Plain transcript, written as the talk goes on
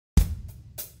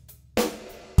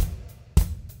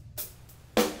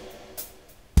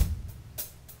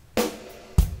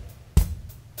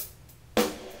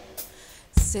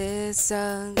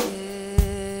세상에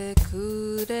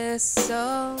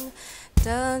그래서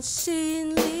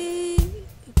당신이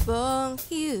이번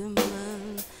힘은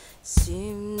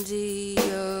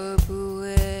심지어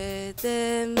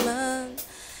불에되는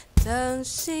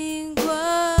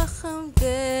당신과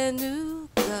함께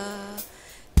누가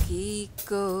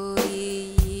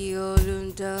기꺼이 이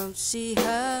아름다운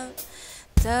시간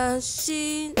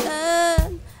당신은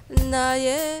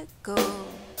나의 것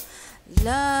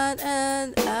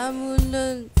나는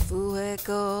아무런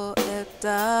후회가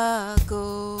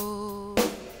없다고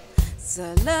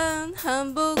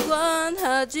사랑한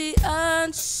보관하지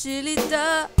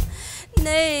않습니다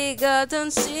내가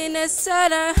당신을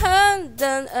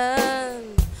사랑한다는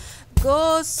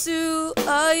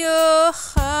고수하여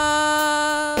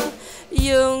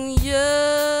영원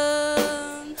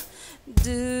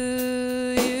Do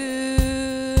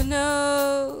you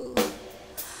know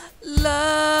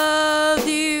Love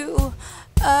you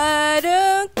I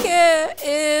don't care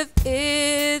if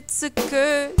it's a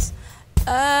curse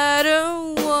I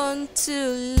don't want to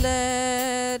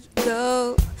let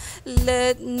go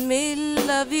Let me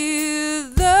love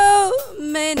you though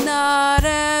may not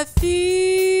have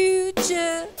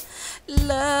future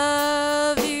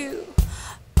Love you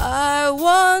I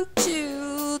want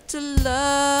you to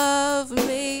love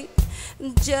me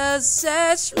just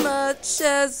as much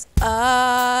as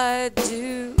I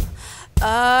do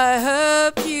I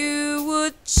hope you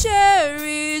would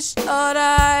cherish all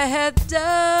I had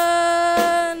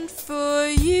done for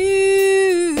you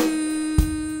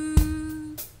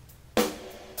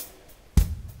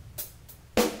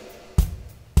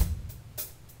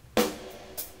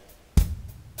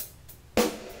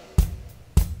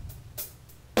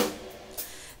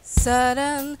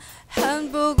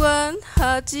사랑한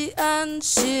보관하지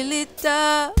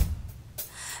않습니다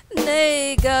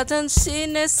내가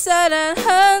당신을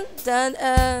사랑한다는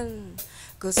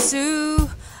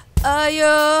고수하여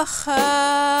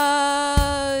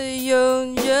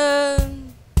영원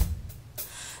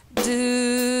Do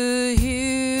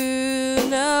you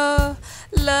know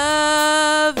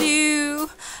Love you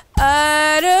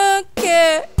I don't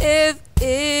care if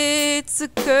it's a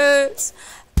curse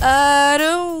I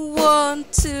don't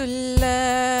want to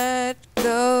let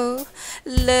go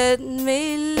Let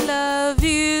me love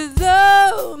you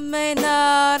though may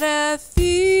not have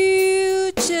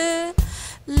future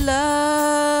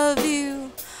Love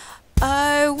you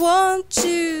I want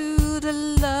you to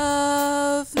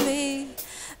love me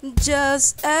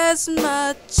just as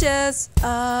much as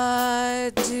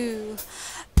I do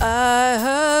I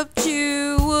hoped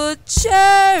you would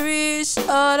cherish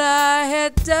all I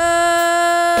had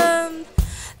done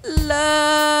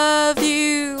Love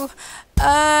you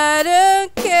I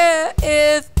don't care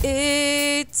if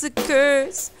it's a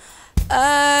curse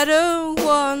I don't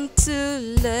want to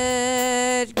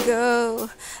let go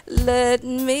Let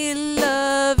me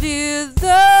love you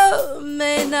though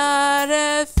may not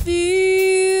have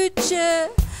future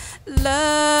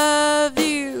Love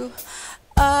you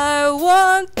I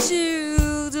want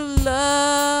you to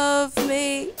love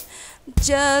me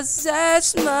just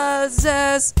as much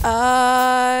as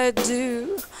I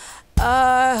do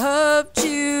I hoped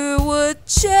you would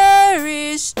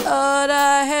cherish all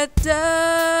I had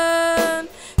done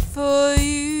for you